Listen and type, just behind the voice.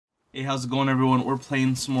Hey, how's it going, everyone? We're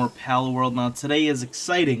playing some more PALWORLD. Now, today is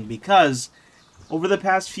exciting because over the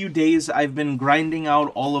past few days, I've been grinding out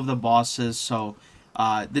all of the bosses. So,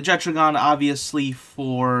 the Jetragon, obviously,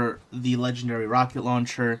 for the legendary rocket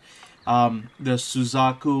launcher. The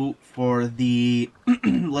Suzaku for the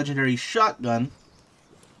legendary shotgun.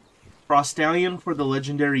 Frostallion for the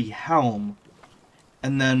legendary helm.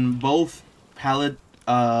 And then both the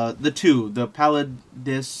Palladis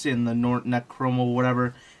and the Necromo,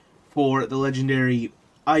 whatever, for the legendary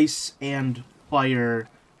Ice and Fire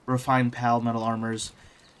Refined Pal Metal Armors.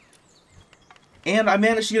 And I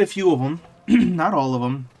managed to get a few of them. Not all of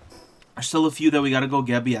them. There's still a few that we gotta go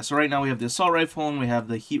get. But yeah, so right now we have the Assault Rifle and we have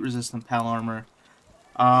the Heat Resistant Pal Armor.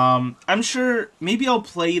 I'm sure maybe I'll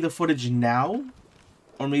play the footage now.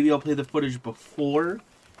 Or maybe I'll play the footage before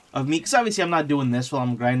of me. Because obviously I'm not doing this while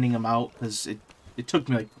I'm grinding them out. Because it took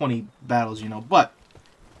me like 20 battles, you know. But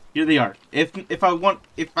here they are. If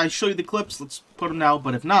I show you the clips, let's put them now.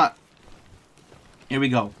 But if not, here we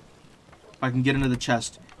go. If I can get into the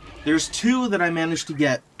chest. There's two that I managed to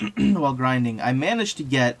get while grinding. I managed to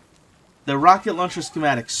get the rocket launcher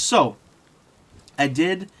schematics. So, I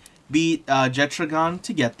did beat Jetragon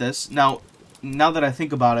to get this. Now that I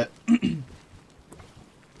think about it,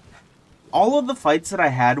 all of the fights that I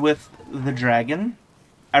had with the dragon,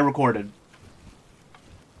 I recorded.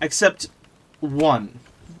 Except one.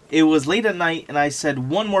 It was late at night, and I said,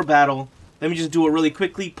 one more battle. Let me just do it really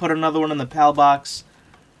quickly, put another one in the PAL box.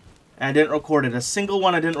 And I didn't record it. A single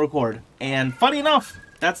one I didn't record. And funny enough,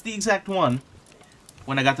 that's the exact one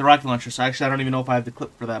when I got the rocket launcher. So actually, I don't even know if I have the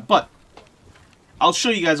clip for that. But I'll show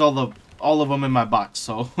you guys all of them in my box.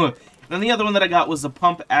 So then the other one that I got was the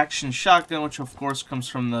pump action shotgun, which of course comes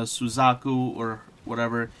from the Suzaku or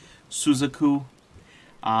whatever, Suzaku.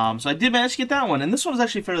 So I did manage to get that one, and this one was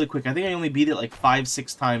actually fairly quick. I think I only beat it like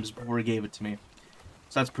 5-6 times before he gave it to me.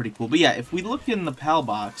 So that's pretty cool. But yeah, if we look in the PAL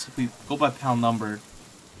box, if we go by PAL number,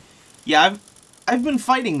 yeah, I've been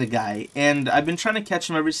fighting the guy, and I've been trying to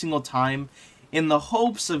catch him every single time in the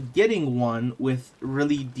hopes of getting one with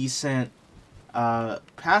really decent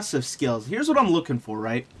passive skills. Here's what I'm looking for,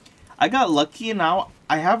 right? I got lucky, and now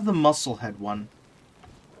I have the muscle head one.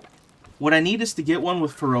 What I need is to get one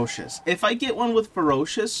with Ferocious. If I get one with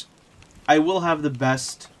Ferocious, I will have the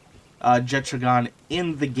best Jetragon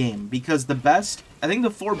in the game. Because I think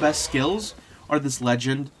the 4 best skills are this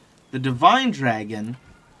Legend, the Divine Dragon,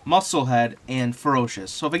 Musclehead, and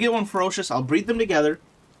Ferocious. So if I get one Ferocious, I'll breed them together,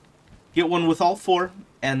 get one with all 4,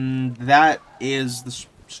 and that is the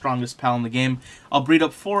strongest pal in the game. I'll breed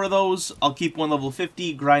up 4 of those, I'll keep one level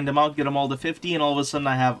 50, grind them out, get them all to 50, and all of a sudden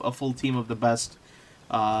I have a full team of the best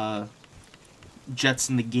Jets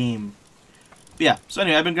in the game. But yeah, so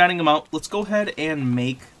anyway, I've been grinding them out. Let's go ahead and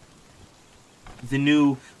make the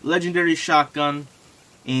new legendary shotgun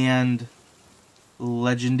and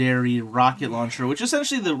legendary rocket launcher, which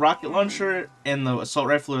essentially the rocket launcher and the assault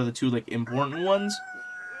rifle are the 2 like important ones.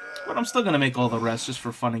 But I'm still gonna make all the rest just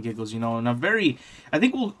for fun and giggles, you know. And I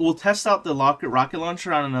think we'll test out the rocket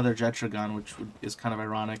launcher on another Jetragon, which is kind of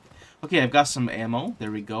ironic. Okay, I've got some ammo.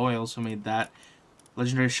 There we go. I also made that.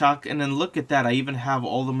 Legendary shock, and then look at that, I even have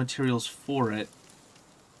all the materials for it.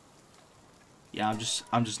 Yeah,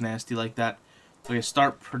 I'm just nasty like that. Okay,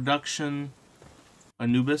 start production.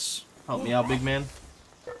 Anubis, help me out, big man.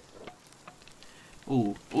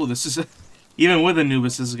 Ooh, this is even with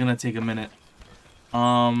Anubis, this is gonna take a minute.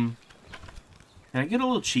 Can I get a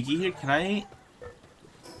little cheeky here? Can I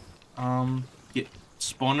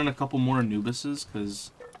spawn in a couple more Anubises?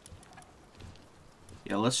 Cause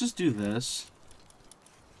yeah, let's just do this.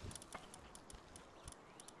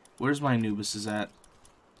 Where's my Anubises at?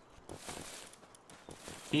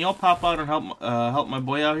 Can y'all pop out and help my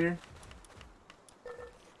boy out here?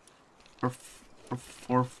 For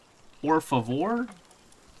favor?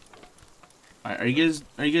 Alright, are you guys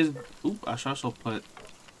oop, I should also put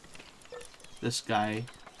this guy.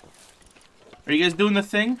 Are you guys doing the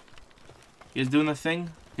thing? You guys doing the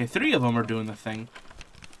thing? Okay, 3 of them are doing the thing.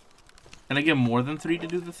 Can I get more than 3 to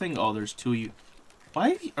do the thing? Oh, there's 2 of you.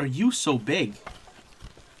 Why are you so big?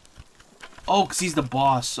 Oh, because he's the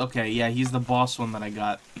boss. Okay, yeah, he's the boss one that I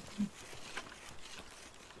got.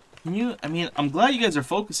 I mean, I'm glad you guys are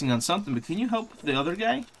focusing on something, but can you help the other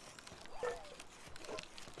guy?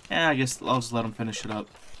 Yeah, I guess I'll just let him finish it up.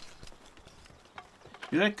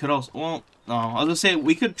 Maybe I could also, well, no, I was gonna say,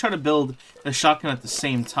 we could try to build the shotgun at the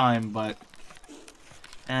same time, but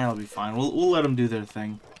it'll be fine. We'll let them do their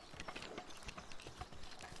thing.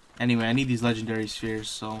 Anyway, I need these legendary spheres,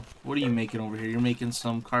 so what are you making over here? You're making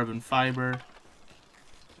some carbon fiber.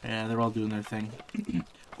 Yeah, they're all doing their thing.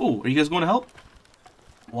 Oh, are you guys going to help?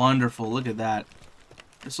 Wonderful, look at that.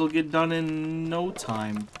 This will get done in no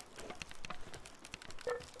time.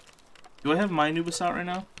 Do I have my Anubis out right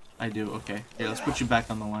now? I do, okay. Here, let's put you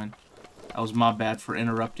back on the line. That was my bad for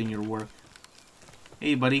interrupting your work.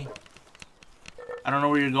 Hey, buddy. I don't know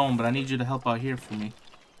where you're going, but I need you to help out here for me.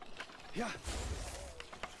 Yeah.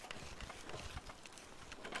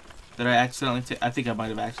 Did I accidentally take... I think I might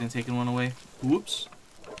have accidentally taken one away. Whoops.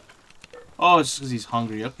 Oh, it's just because he's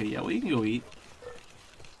hungry. Okay, yeah, well, you can go eat.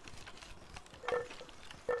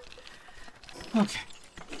 Okay.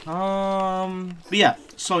 But yeah,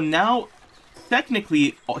 so now,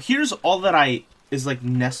 technically, here's all that is like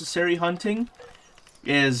necessary hunting,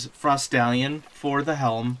 is Frostallion for the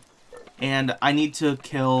helm, and I need to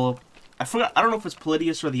kill, I don't know if it's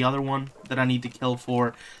Palladius or the other one that I need to kill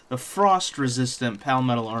for the frost-resistant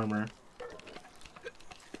Palmetal armor.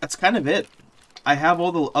 That's kind of it. I have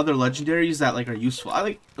all the other legendaries that, like, are useful.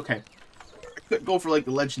 Okay, I could go for, like,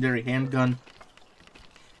 the legendary handgun.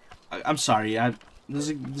 I'm sorry,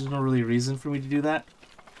 there's no really reason for me to do that.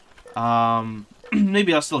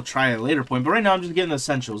 Maybe I'll still try at a later point, but right now I'm just getting the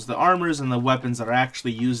essentials, the armors and the weapons that are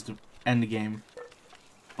actually used end game.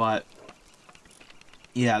 But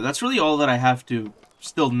yeah, that's really all that I have to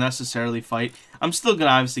still necessarily fight. I'm still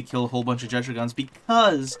gonna obviously kill a whole bunch of Jetragons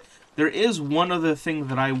because there is one other thing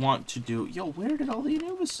that I want to do. Yo, where did all the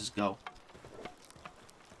Anubises go?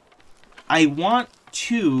 I want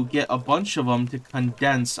to get a bunch of them to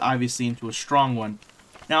condense, obviously, into a strong one.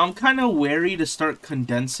 Now, I'm kind of wary to start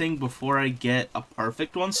condensing before I get a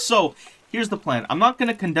perfect one. So, here's the plan. I'm not going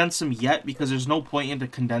to condense them yet because there's no point into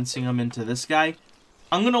condensing them into this guy.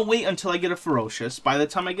 I'm going to wait until I get a Ferocious. By the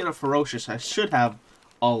time I get a Ferocious, I should have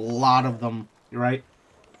a lot of them, right?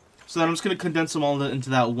 So then I'm just going to condense them all into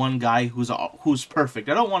that one guy who's perfect.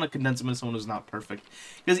 I don't want to condense them into someone who's not perfect.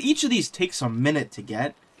 Because each of these takes a minute to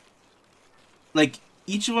get. Like,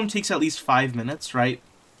 each of them takes at least 5 minutes, right?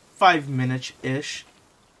 5 minutes-ish.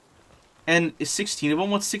 And 16 of them,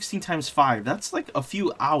 what's 16 times 5? That's like a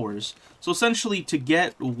few hours. So essentially, to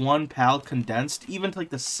get one PAL condensed, even to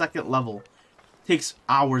like the second level, takes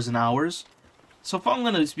hours and hours. So if I'm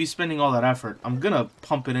going to be spending all that effort, I'm going to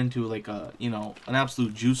pump it into like a, you know, an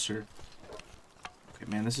absolute juicer. Okay,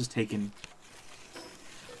 man, this is taking...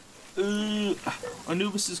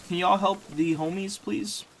 Anubises, can y'all help the homies,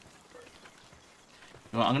 please?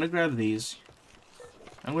 You know, I'm going to grab these.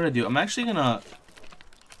 I'm actually going to...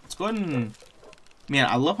 Let's go ahead and... Man,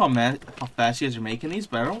 I love how fast you guys are making these,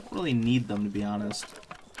 but I don't really need them, to be honest.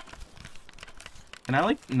 Can I,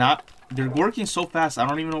 like, not... They're working so fast, I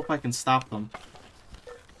don't even know if I can stop them.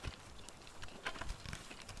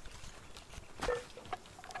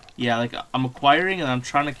 Yeah, like, I'm acquiring and I'm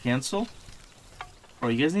trying to cancel. Bro,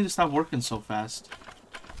 you guys need to stop working so fast.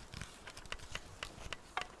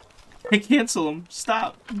 I cancel them.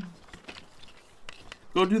 Stop.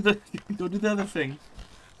 Go do the other thing.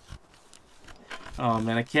 Oh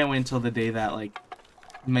man, I can't wait until the day that like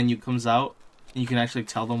menu comes out and you can actually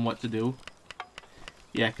tell them what to do.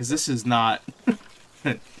 Yeah, because this is not.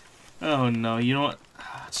 Oh no, you know what?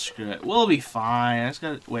 Screw it. We'll be fine. I just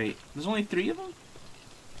gotta wait. There's only 3 of them.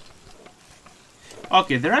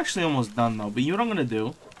 Okay, they're actually almost done though. But you know what I'm gonna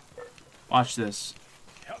do? Watch this.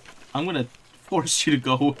 I'm gonna force you to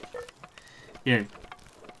go. Here.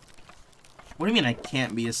 What do you mean I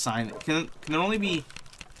can't be assigned? Can there only be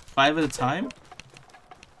 5 at a time?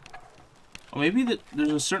 Or maybe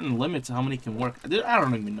there's a certain limit to how many can work. I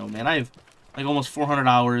don't even know, man. I have like almost 400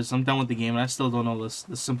 hours. I'm done with the game, and I still don't know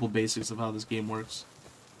the simple basics of how this game works.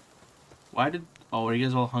 Oh, are you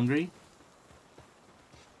guys all hungry?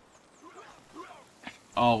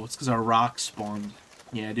 Oh, it's because our rock spawned.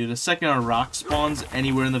 Yeah, dude, the second our rock spawns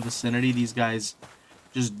anywhere in the vicinity, these guys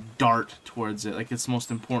just dart towards it. Like it's the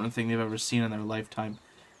most important thing they've ever seen in their lifetime.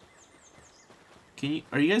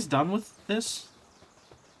 Are you guys done with this?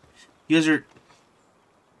 You guys are...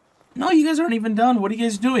 No, you guys aren't even done. What are you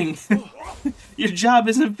guys doing? Your job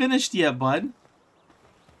isn't finished yet, bud.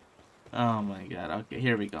 Oh my god. Okay,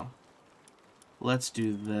 here we go. Let's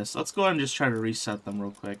do this. Let's go ahead and just try to reset them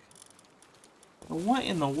real quick. What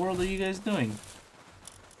in the world are you guys doing?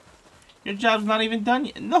 Your job's not even done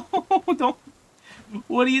yet. No, don't.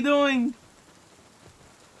 What are you doing?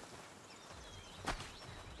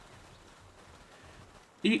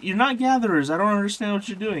 You're not gatherers. I don't understand what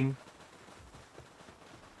you're doing.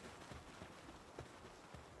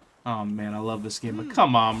 Oh man, I love this game, but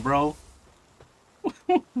come on, bro.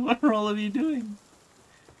 What are all of you doing?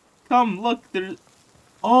 Come, look, there's...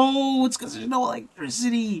 Oh, it's because there's no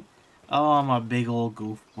electricity. Oh, I'm a big old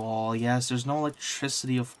goofball. Yes, there's no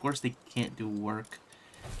electricity. Of course they can't do work.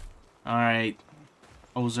 Alright.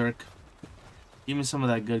 Ozark. Give me some of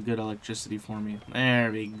that good electricity for me.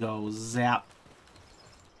 There we go. Zap.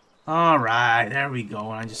 Alright, there we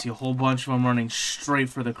go. And I just see a whole bunch of them running straight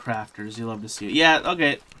for the crafters. You love to see it. Yeah,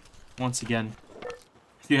 okay. Once again.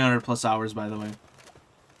 300 plus hours, by the way.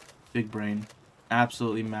 Big brain.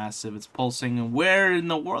 Absolutely massive. It's pulsing. And where in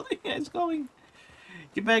the world are you guys going?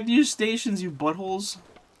 Get back to your stations, you buttholes.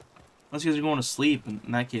 Unless you guys are going to sleep.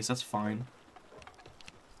 In that case, that's fine.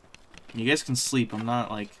 You guys can sleep. I'm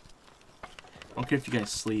not, like... I don't care if you guys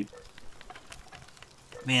sleep.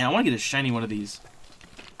 Man, I want to get a shiny one of these.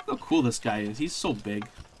 Look how cool this guy is. He's so big.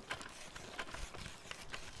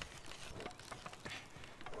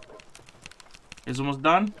 It's almost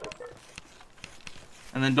done.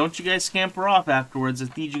 And then don't you guys scamper off afterwards. I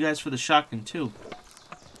need you guys for the shotgun too.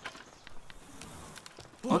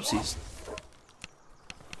 Whoopsies.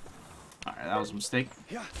 Alright, that was a mistake.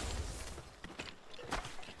 Can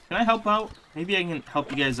I help out? Maybe I can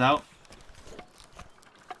help you guys out.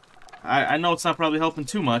 I know it's not probably helping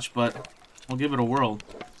too much, but we'll give it a whirl.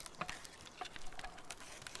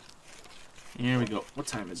 Here we go. What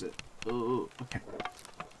time is it? Oh, okay.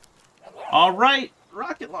 Alright,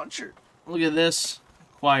 rocket launcher. Look at this.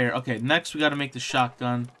 Acquire. Okay, next we gotta make the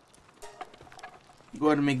shotgun. Go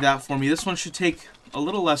ahead and make that for me. This one should take a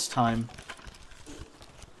little less time.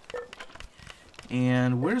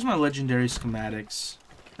 And where's my legendary schematics?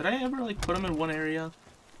 Did I ever, like, put them in one area?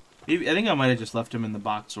 Maybe, I think I might have just left them in the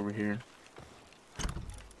box over here.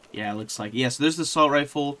 Yeah, it looks like... Yeah, so there's the assault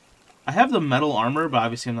rifle. I have the metal armor, but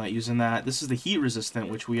obviously I'm not using that. This is the heat resistant,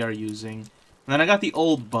 which we are using. And then I got the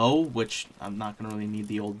old bow, which I'm not going to really need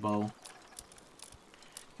the old bow.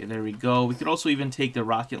 Okay, there we go. We could also even take the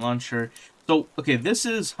rocket launcher. So, okay, this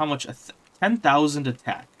is how much? 10,000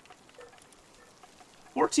 attack.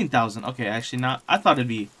 14,000. Okay, actually not... I thought it'd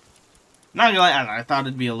be... Not gonna lie, I thought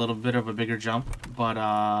it'd be a little bit of a bigger jump, but,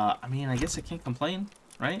 I mean, I guess I can't complain,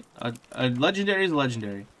 right? A legendary is a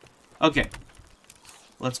legendary. Okay.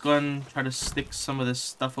 Let's go ahead and try to stick some of this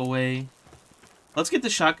stuff away. Let's get the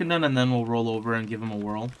shotgun done, and then we'll roll over and give him a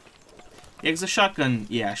whirl. Yeah, because the shotgun,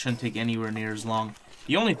 yeah, shouldn't take anywhere near as long.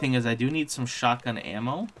 The only thing is I do need some shotgun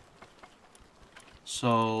ammo.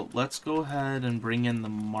 So, let's go ahead and bring in the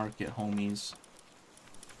market, homies.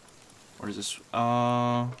 Where is this?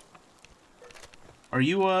 Are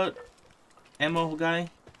you a ammo guy?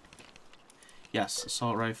 Yes,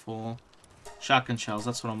 assault rifle. Shotgun shells,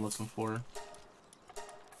 that's what I'm looking for.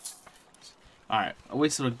 Alright, I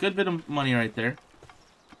wasted a good bit of money right there.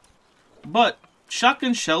 But,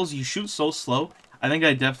 shotgun shells, you shoot so slow, I think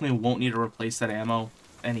I definitely won't need to replace that ammo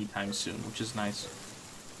anytime soon, which is nice.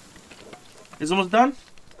 Is it almost done?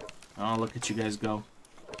 Oh, look at you guys go.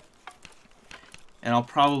 And I'll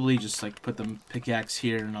probably just, like, put the pickaxe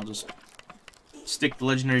here, and I'll just... stick the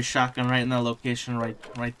legendary shotgun right in that location,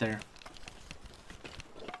 right there.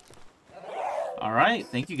 Alright,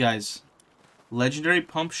 thank you guys. Legendary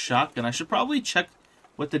pump shotgun. I should probably check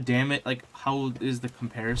what the damage, like, how is the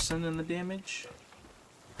comparison in the damage?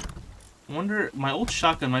 I wonder, my old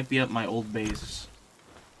shotgun might be at my old base.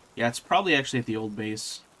 Yeah, it's probably actually at the old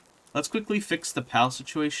base. Let's quickly fix the PAL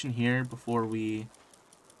situation here before we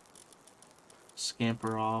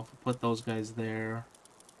scamper off. Put those guys there.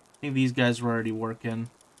 I think these guys were already working.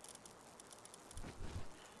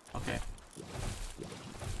 Okay.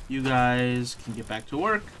 You guys can get back to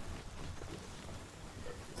work.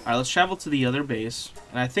 Alright, let's travel to the other base.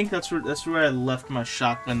 And I think that's where I left my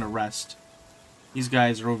shotgun to rest. These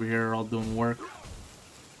guys are over here all doing work.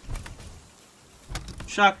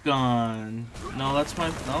 Shotgun. No, that's my...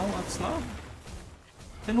 No, that's not.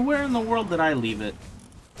 Then where in the world did I leave it?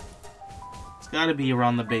 It's gotta be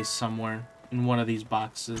around the base somewhere. In one of these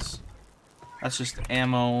boxes. That's just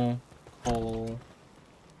ammo, coal.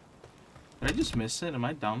 Did I just miss it? Am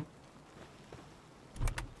I dumb?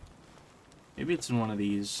 Maybe it's in one of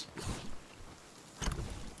these.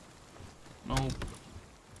 Nope.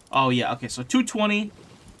 Oh, yeah. Okay, so 220.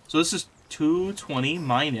 So this is 220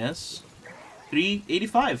 minus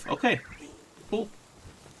 385. Okay. Cool.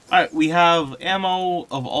 Alright, we have ammo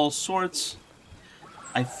of all sorts.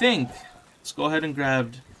 I think... Let's go ahead and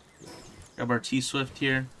grab our T-Swift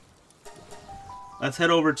here. Let's head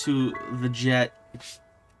over to the jet.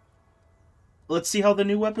 Let's see how the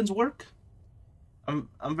new weapons work. I'm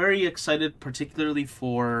very excited, particularly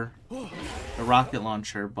for the rocket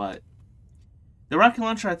launcher, but the rocket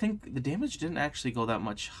launcher, I think the damage didn't actually go that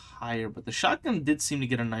much higher, but the shotgun did seem to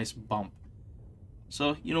get a nice bump.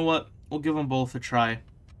 So, you know what? We'll give them both a try.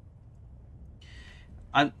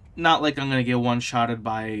 I'm not like I'm gonna get one-shotted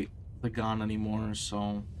by the gun anymore,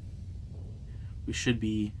 so we should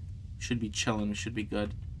be chilling. We should be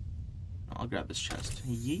good. I'll grab this chest.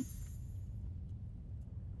 Yeet.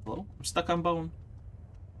 Hello? I'm stuck on bone.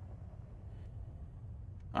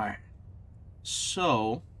 Alright.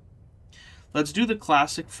 So, let's do the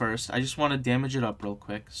classic first. I just want to damage it up real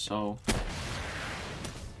quick. So,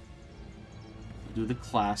 do the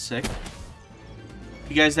classic. If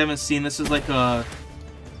you guys haven't seen, this is like a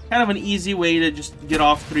kind of an easy way to just get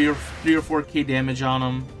off 3 or 4k damage on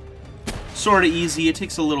them. Sort of easy. It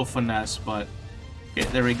takes a little finesse, but okay,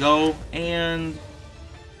 there we go. And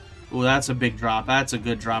oh, that's a big drop. That's a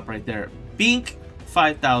good drop right there. Bink,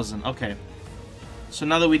 5,000. Okay. So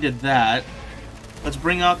now that we did that, let's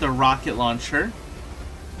bring out the rocket launcher.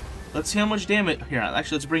 Let's see how much damage... Here,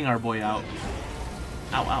 actually, let's bring our boy out.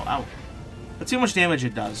 Ow, ow, ow. Let's see how much damage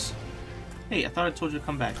it does. Hey, I thought I told you to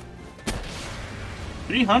come back.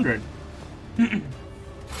 300.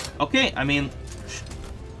 Okay, I mean...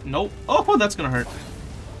 Nope. Oh, that's gonna hurt.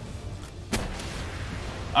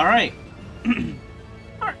 Alright.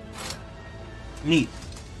 Alright. Neat.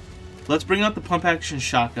 Let's bring out the pump-action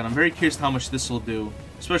shotgun. I'm very curious how much this will do.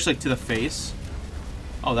 Especially like, to the face.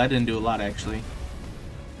 Oh, that didn't do a lot, actually.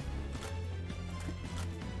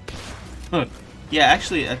 Yeah,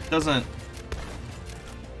 actually, it doesn't...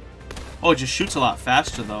 Oh, it just shoots a lot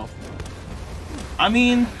faster, though. I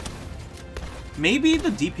mean... Maybe the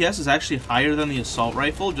DPS is actually higher than the assault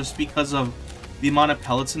rifle, just because of the amount of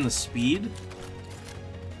pellets and the speed.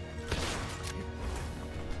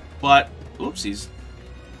 But, oopsies.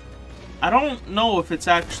 I don't know if it's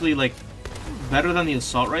actually, like, better than the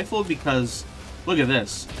assault rifle, because... Look at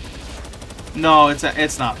this. No,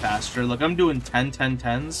 it's not faster. Look, I'm doing 10, 10,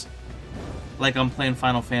 10s. Like I'm playing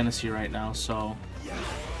Final Fantasy right now, so... Alright,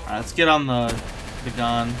 let's get on the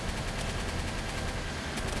gun.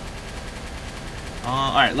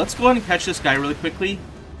 Alright, let's go ahead and catch this guy really quickly.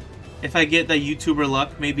 If I get that YouTuber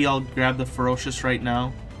luck, maybe I'll grab the Ferocious right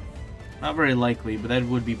now. Not very likely, but that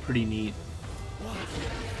would be pretty neat.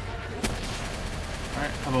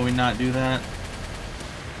 Alright, how about we not do that?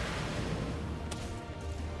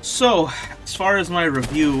 So, as far as my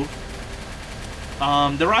review,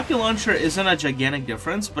 the rocket launcher isn't a gigantic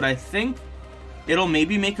difference, but I think it'll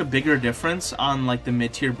maybe make a bigger difference on like the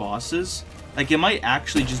mid-tier bosses. Like it might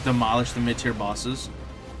actually just demolish the mid-tier bosses.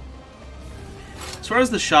 As far as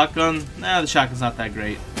the shotgun, the shotgun's not that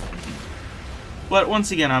great. But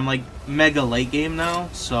once again, I'm like mega late game now,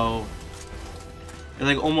 so it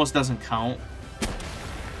like almost doesn't count.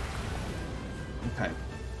 Okay.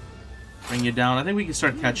 Bring you down. I think we can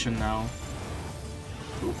start catching now.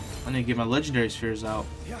 Ooh, I need to get my legendary spheres out.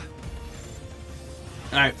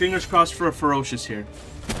 Alright, fingers crossed for a Ferocious here.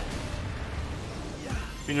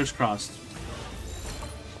 Fingers crossed.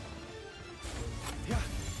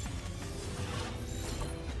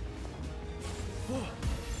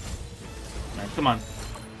 Alright, come on.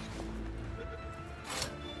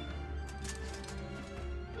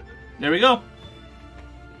 There we go.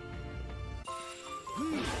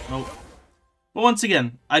 Oh. But once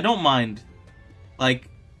again, I don't mind. Like,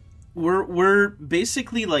 we're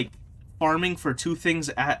basically like farming for 2 things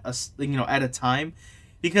at a time,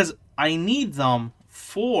 because I need them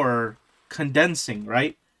for condensing,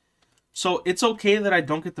 right? So it's okay that I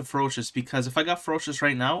don't get the Ferocious, because if I got Ferocious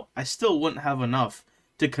right now, I still wouldn't have enough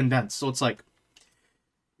to condense. So it's like,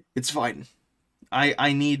 it's fine.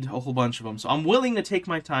 I need a whole bunch of them, so I'm willing to take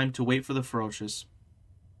my time to wait for the Ferocious.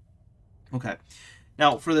 Okay.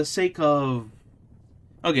 Now, for the sake of...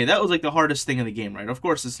 Okay, that was like the hardest thing in the game, right? Of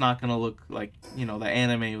course, it's not going to look like, you know, the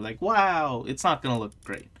anime, like, wow, it's not going to look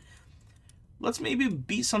great. Let's maybe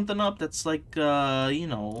beat something up that's like, you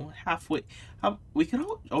know, halfway. We could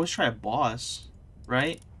always try a boss,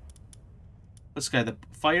 right? This guy, the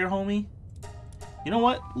fire homie. You know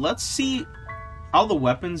what? Let's see how the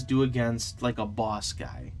weapons do against, like, a boss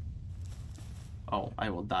guy. Oh,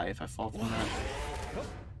 I will die if I fall from that.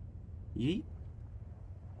 Yeet.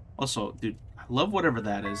 Also, dude, I love whatever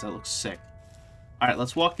that is. That looks sick. Alright,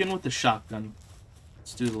 let's walk in with the shotgun.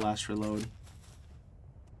 Let's do the last reload.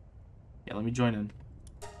 Yeah, let me join in.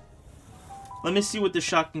 Let me see what the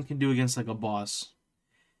shotgun can do against, like, a boss.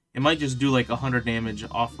 It might just do, like, 100 damage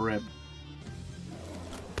off rip.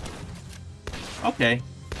 Okay.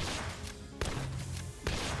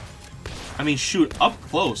 I mean, shoot, up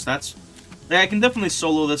close. That's... Like, I can definitely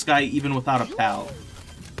solo this guy even without a pal.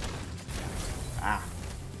 Ah.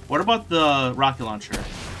 What about the rocket launcher?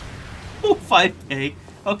 Oh, 5k.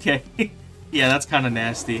 Okay. Yeah, that's kind of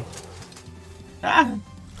nasty. Ah.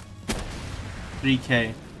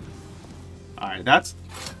 3k. Alright, that's...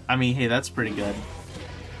 I mean, hey, that's pretty good.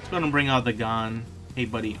 Let's go ahead and bring out the gun. Hey,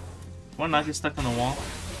 buddy. Want to not get stuck on the wall?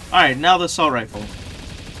 Alright, now the assault rifle.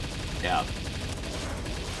 Yeah.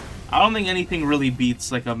 I don't think anything really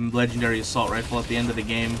beats like a legendary assault rifle at the end of the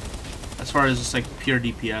game, as far as just like pure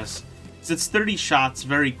DPS. Because it's 30 shots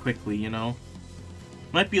very quickly, you know?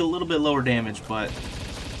 Might be a little bit lower damage, but...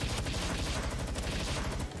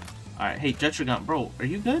 Alright, hey, Jetragon, bro, are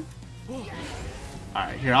you good?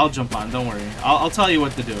 Alright, here, I'll jump on, don't worry. I'll tell you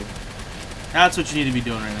what to do. That's what you need to be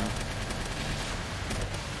doing right now.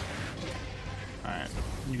 Alright,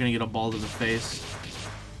 you're gonna get a ball to the face.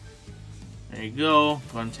 There you go.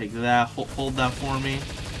 Go ahead and take that. Hold that for me.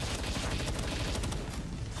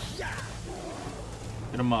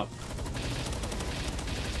 Get him up.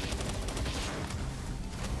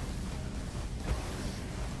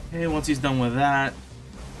 Okay, once he's done with that.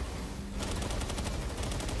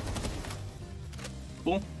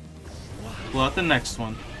 Cool. Pull out the next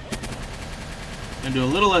one. Gonna do a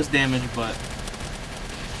little less damage, but...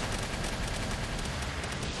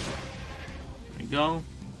 There we go.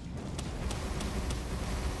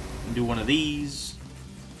 Do one of these.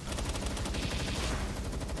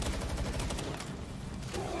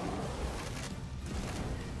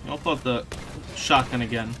 I'll pull out the shotgun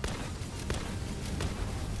again.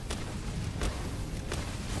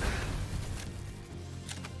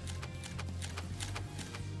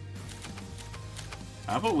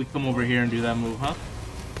 How about we come over here and do that move, huh?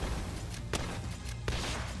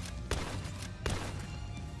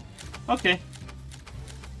 Okay.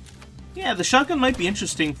 Yeah, the shotgun might be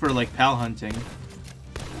interesting for, like, pal hunting.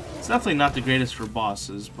 It's definitely not the greatest for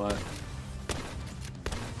bosses, but...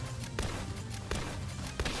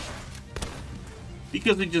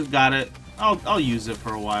 Because we just got it, I'll use it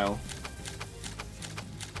for a while.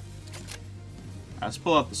 Let's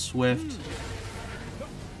pull out the Swift.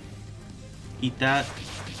 Eat that.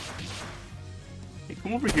 Hey,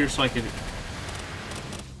 come over here so I can...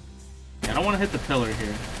 Yeah, I don't want to hit the pillar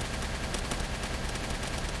here.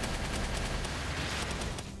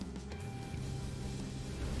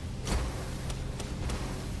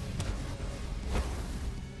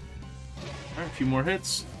 Alright, a few more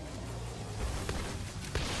hits.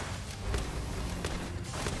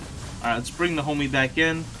 Alright, let's bring the homie back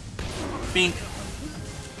in. Bink.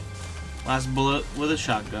 Last bullet with a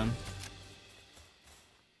shotgun.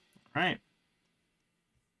 Alright.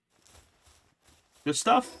 Good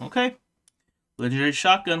stuff. Okay. Legendary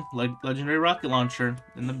shotgun. Legendary rocket launcher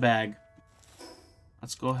in the bag.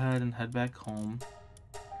 Let's go ahead and head back home.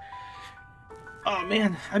 Oh,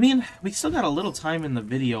 man. I mean, we still got a little time in the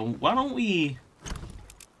video. Why don't we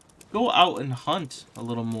go out and hunt a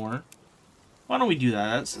little more? Why don't we do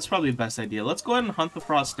that? That's probably the best idea. Let's go ahead and hunt the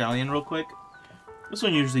Frost Stallion real quick. This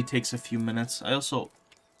one usually takes a few minutes. I also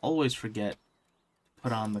always forget to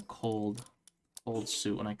put on the cold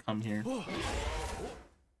suit when I come here.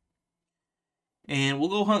 And we'll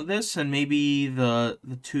go hunt this and maybe the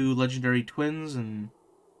two legendary twins, and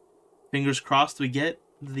fingers crossed we get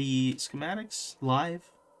the schematics live.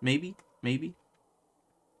 Maybe.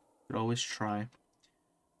 Could always try.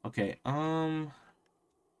 Okay,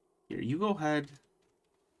 here, you go ahead.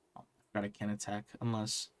 Oh, I forgot I can't attack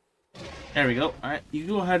unless... There we go. Alright, you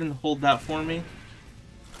go ahead and hold that for me.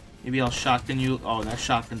 Maybe I'll shotgun you. Oh, that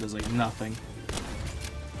shotgun does like nothing.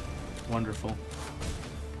 Wonderful.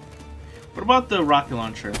 What about the rocket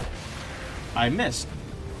launcher? I missed.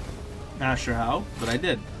 Not sure how, but I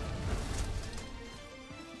did.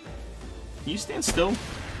 Can you stand still?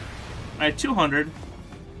 Alright, 200.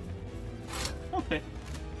 Okay.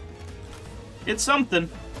 It's something.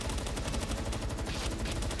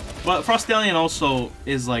 But Frost Stallion also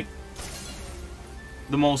is like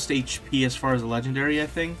the most HP as far as a legendary, I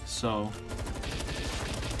think, so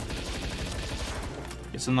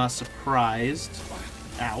guess I'm not surprised.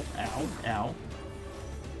 Ow, ow, ow.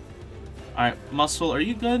 Alright, Muscle, are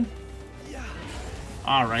you good?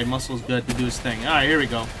 Alright, Muscle's good to do his thing. Alright, here we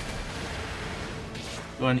go.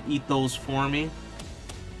 Go ahead and eat those for me.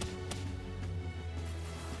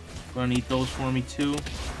 Go ahead and eat those for me too.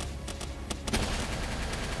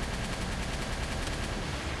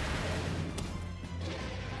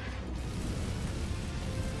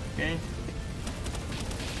 Okay.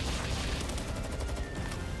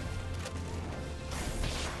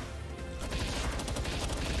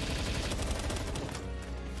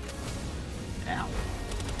 Ow.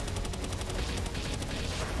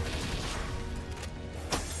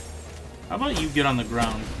 How about you get on the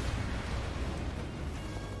ground?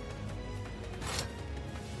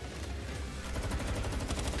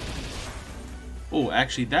 Oh,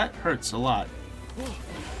 actually, that hurts a lot.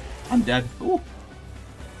 I'm dead. Ooh.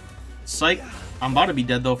 Psych. I'm about to be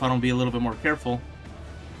dead, though, if I don't be a little bit more careful.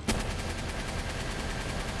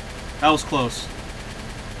 That was close.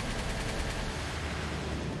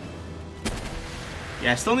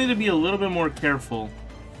 Yeah, I still need to be a little bit more careful.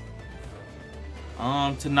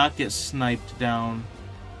 To not get sniped down.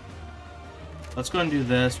 Let's go and do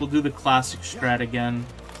this. We'll do the classic strat again.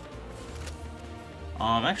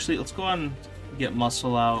 Actually, let's go on and get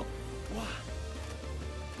muscle out.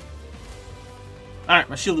 Alright,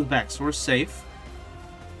 my shield is back, so we're safe.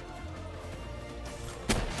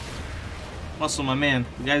 Muscle, my man.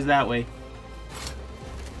 The guy's that way.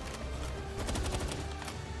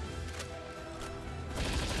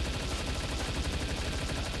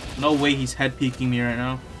 No way he's head peeking me right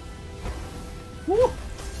now. Woo!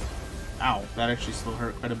 Ow, that actually still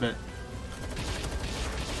hurt quite a bit.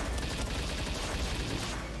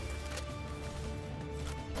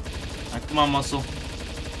 Alright, come on, muscle.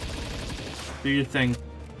 Do your thing.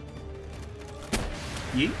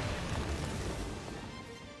 Yeet.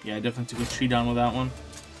 Yeah, I definitely took a tree down with that one.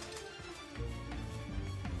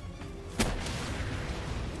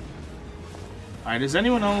 Alright, is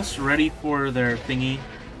anyone else ready for their thingy?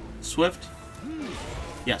 Swift?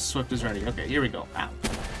 Yes, Swift is ready. Okay, here we go. Ow.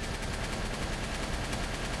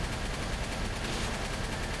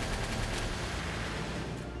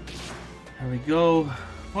 There we go.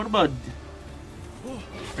 What about...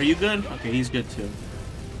 Are you good? Okay, he's good too.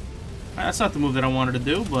 That's not the move that I wanted to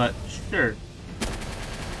do, but sure.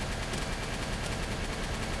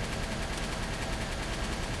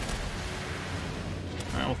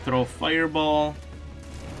 Alright, we'll throw a fireball.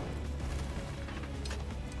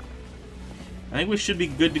 I think we should be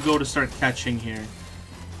good to go to start catching here.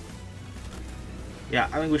 Yeah,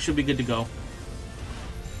 I think we should be good to go.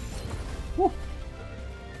 Woo.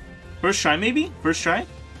 First try, maybe? First try?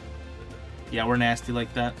 Yeah, we're nasty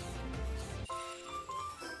like that.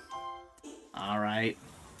 Alright.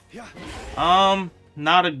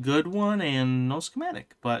 Not a good one and no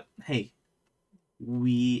schematic. But, hey.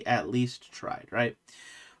 We at least tried, right?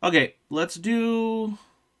 Okay, let's do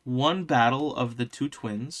one battle of the two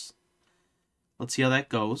twins. Let's see how that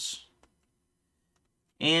goes.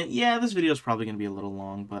 And, yeah, this video is probably going to be a little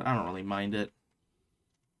long, but I don't really mind it.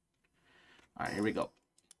 Alright, here we go.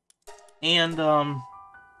 And,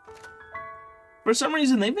 for some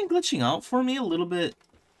reason, they've been glitching out for me a little bit.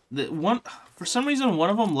 For some reason, one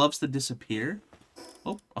of them loves to disappear.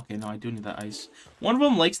 Oh, okay, no, I do need that ice. One of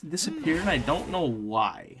them likes to disappear, and I don't know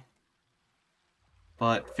why.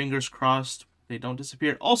 But, fingers crossed, they don't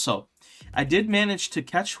disappear. Also, I did manage to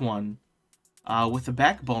catch one with a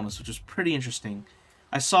back bonus, which was pretty interesting.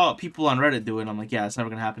 I saw people on Reddit do it, and I'm like, yeah, it's never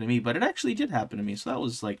going to happen to me. But it actually did happen to me, so that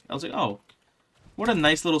was like, I was like, oh, what a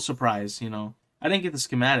nice little surprise, you know. I didn't get the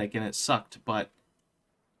schematic, and it sucked, but,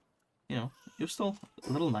 you know, it was still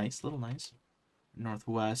a little nice,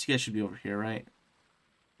 Northwest. You guys should be over here, right?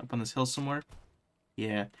 Up on this hill somewhere?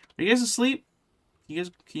 Yeah. Are you guys asleep? Can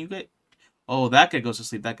you get... Oh, that guy goes to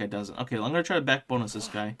sleep. That guy doesn't. Okay, well, I'm going to try to back bonus this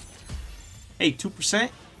guy. Hey, 2%?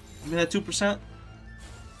 Give me that 2%?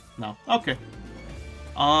 No. Okay.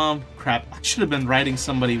 Crap. I should have been riding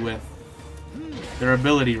somebody with their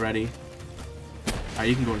ability ready. Alright,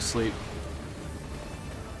 you can go to sleep.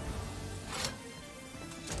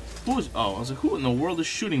 Who is... Oh, I was like, who in the world is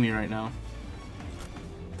shooting me right now?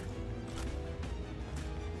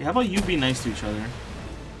 Hey, how about you be nice to each other?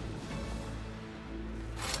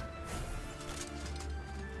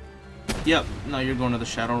 Yep, no, you're going to the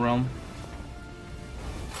Shadow Realm.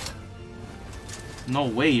 No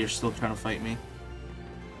way you're still trying to fight me.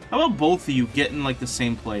 How about both of you get in, like, the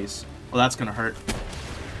same place? Well, that's gonna hurt.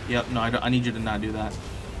 Yep, no, I need you to not do that.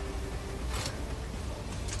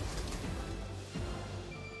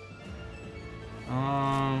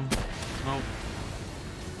 Nope.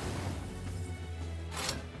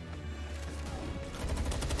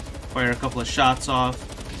 Fire a couple of shots off.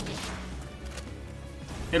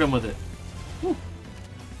 Hit him with it. Whew.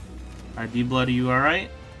 Alright, D-Blood, are you alright?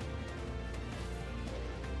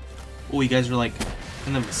 Oh, you guys are like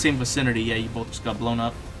in the same vicinity. Yeah, you both just got blown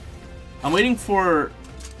up. I'm waiting for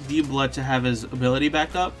D-Blood to have his ability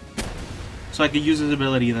back up, so I could use his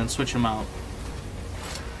ability and then switch him out.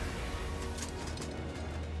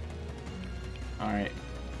 Alright.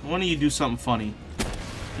 Why don't you do something funny?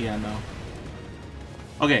 Yeah, no.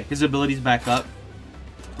 Okay, his ability's back up.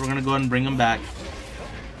 We're gonna go ahead and bring him back.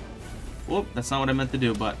 Whoop, that's not what I meant to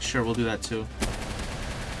do, but sure, we'll do that too.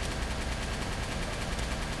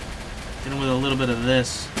 Hit him with a little bit of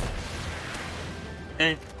this.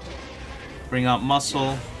 Okay. Bring out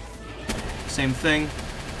muscle. Same thing.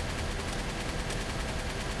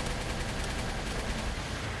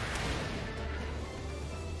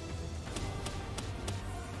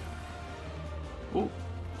 Ooh,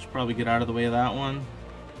 should probably get out of the way of that one.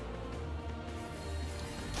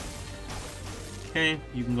 Okay,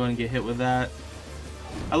 you can go ahead and get hit with that.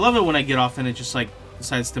 I love it when I get off and it just, like,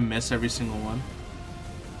 decides to miss every single one.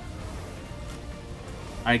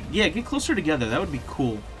 Alright, yeah, get closer together. That would be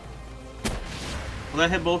cool. Will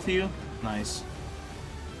that hit both of you? Nice.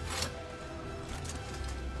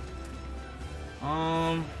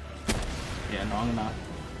 Yeah, no, I'm not.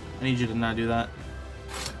 I need you to not do that.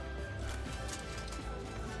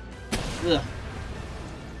 Ugh.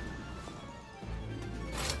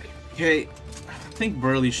 Okay, I think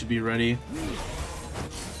Burley should be ready.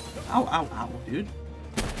 Ow, ow, ow, dude.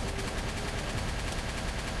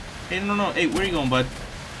 Hey, no, no, hey, where are you going, bud?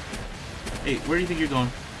 Hey, where do you think you're going?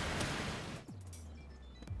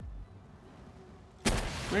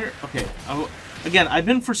 Where? Okay. Again, I've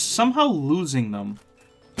been somehow losing them.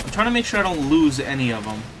 I'm trying to make sure I don't lose any of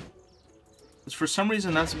them. Because for some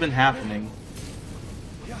reason that's been happening.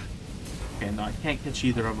 Okay, no, I can't catch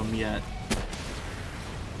either of them yet.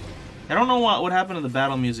 I don't know what happened to the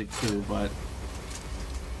battle music too, but...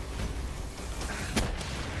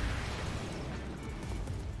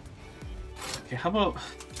 Okay, how about...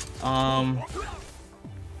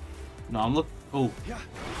 No, I'm looking... Oh.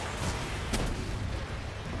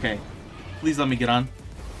 Okay. Please let me get on.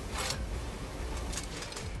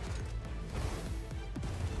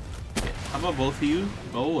 Okay, how about both of you?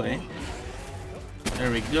 Go away.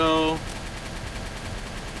 There we go.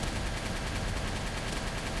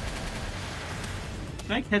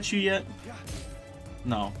 Can I catch you yet?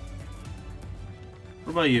 No.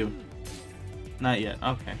 What about you? Not yet.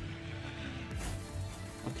 Okay.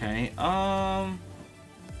 Okay,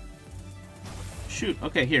 shoot.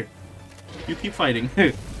 Okay, here. You keep fighting.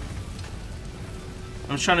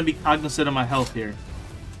 I'm trying to be cognizant of my health here.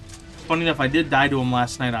 Funny enough, I did die to him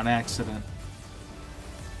last night on accident.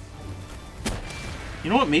 You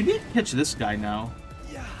know what? Maybe I can catch this guy now.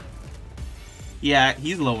 Yeah,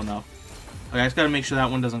 he's low enough. Okay, I just gotta make sure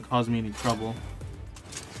that one doesn't cause me any trouble.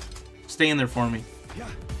 Stay in there for me.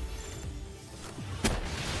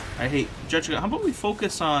 I hate Judge. How about we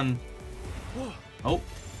focus on... Oh.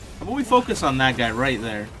 How about we focus on that guy right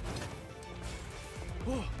there?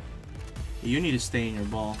 You need to stay in your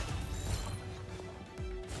ball.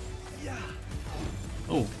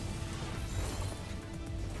 Oh.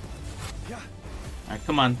 Alright,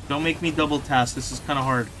 come on. Don't make me double task. This is kind of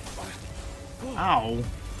hard. Ow.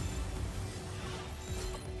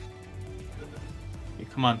 Okay,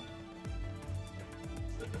 come on.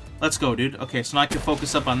 Let's go, dude. Okay, so now I can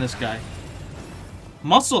focus up on this guy.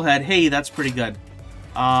 Musclehead. Hey, that's pretty good.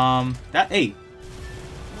 Hey.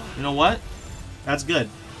 You know what? That's good.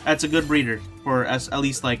 That's a good breeder for at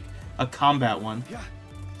least like a combat one.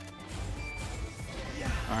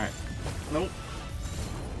 Alright. Nope.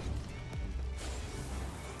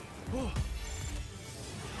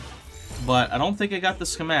 But I don't think I got the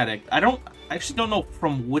schematic. I actually don't know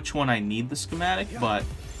from which one I need the schematic, but...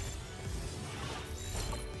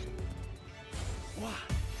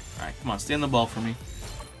 Alright, come on, stay on the ball for me.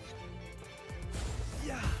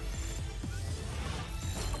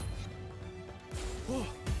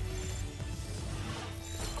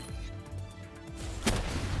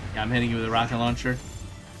 Yeah, I'm hitting you with a rocket launcher.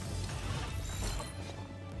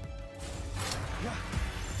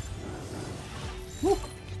 Woo.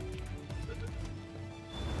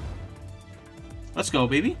 Let's go,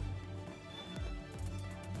 baby.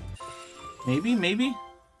 Maybe, maybe?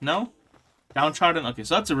 No? Downtrodden? Okay,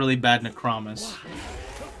 so that's a really bad Necromus.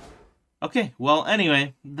 Okay, well,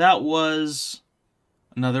 anyway, that was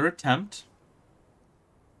another attempt.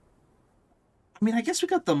 I mean, I guess we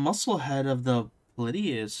got the muscle head of the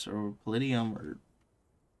Palladius, or Palladium, or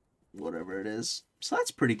whatever it is. So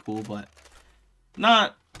that's pretty cool, but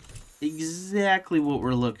not exactly what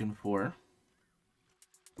we're looking for.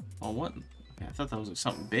 Oh, what? Okay, I thought that was like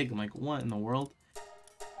something big. I'm like, what in the world?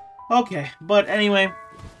 Okay, but anyway,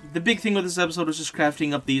 the big thing with this episode was just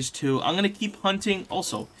crafting up these two. I'm going to keep hunting.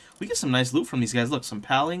 Also, we get some nice loot from these guys. Look, some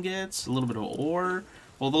pal ingots, a little bit of ore.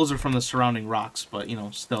 Well, those are from the surrounding rocks, but, you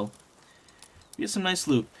know, still. We get some nice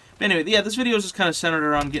loot. But anyway, yeah, this video is just kind of centered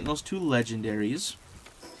around getting those two legendaries.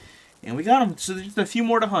 And we got them. So there's just a few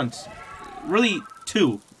more to hunt. Really,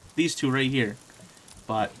 two. These two right here.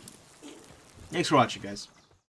 But, thanks for watching, guys.